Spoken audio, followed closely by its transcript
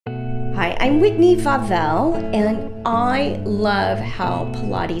Hi, I'm Whitney Vauvelle, and I love how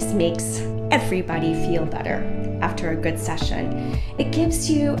Pilates makes everybody feel better after a good session. It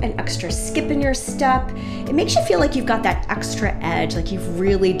gives you an extra skip in your step. It makes you feel like you've got that extra edge, like you've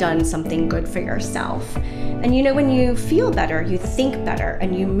really done something good for yourself. And you know, when you feel better, you think better,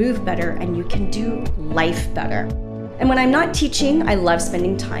 and you move better, and you can do life better. And when I'm not teaching, I love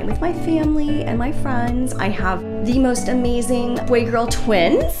spending time with my family and my friends. I have the most amazing boy-girl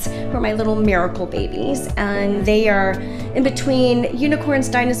twins, who are my little miracle babies, and they are in between unicorns,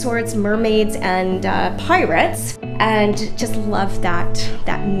 dinosaurs, mermaids, and pirates, and just love that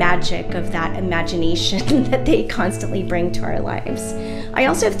magic of that imagination that they constantly bring to our lives. I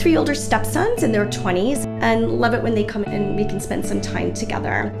also have 3 older stepsons in their 20s, and love it when they come and we can spend some time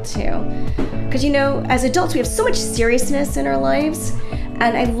together too. Because you know, as adults, we have so much seriousness in our lives,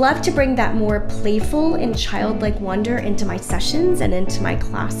 and I love to bring that more playful and childlike wonder into my sessions and into my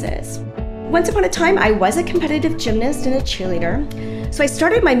classes. Once upon a time, I was a competitive gymnast and a cheerleader, so I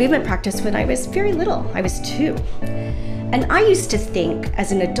started my movement practice when I was very little. I was 2. And I used to think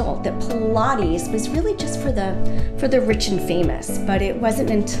as an adult that Pilates was really just for the rich and famous, but it wasn't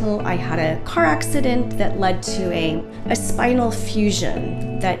until I had a car accident that led to a spinal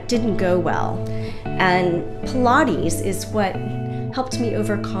fusion that didn't go well. And Pilates is what helped me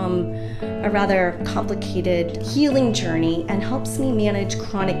overcome a rather complicated healing journey and helps me manage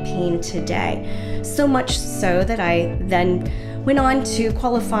chronic pain today. So much so that I then went on to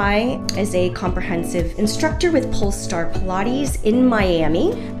qualify as a comprehensive instructor with Polestar Pilates in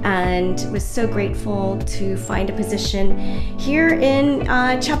Miami, and was so grateful to find a position here in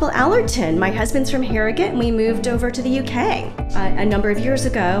Chapel Allerton. My husband's from Harrogate, and we moved over to the UK a number of years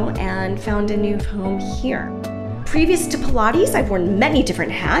ago and found a new home here. Previous to Pilates, I've worn many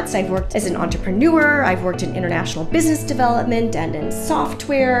different hats. I've worked as an entrepreneur, I've worked in international business development and in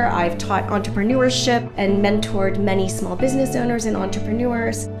software. I've taught entrepreneurship and mentored many small business owners and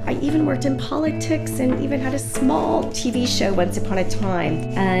entrepreneurs. I even worked in politics and even had a small TV show once upon a time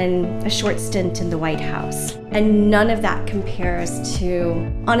and a short stint in the White House. And none of that compares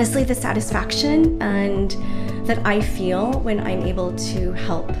to, honestly, the satisfaction and that I feel when I'm able to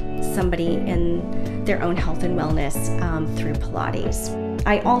help somebody in their own health and wellness through Pilates.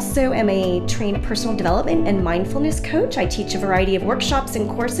 I also am a trained personal development and mindfulness coach. I teach a variety of workshops and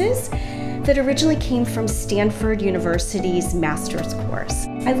courses that originally came from Stanford University's master's course.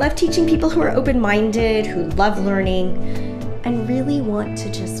 I love teaching people who are open-minded, who love learning, and really want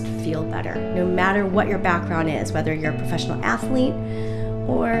to just feel better, no matter what your background is, whether you're a professional athlete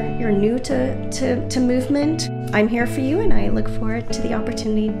or you're new to movement. I'm here for you, and I look forward to the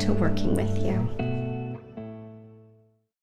opportunity to working with you.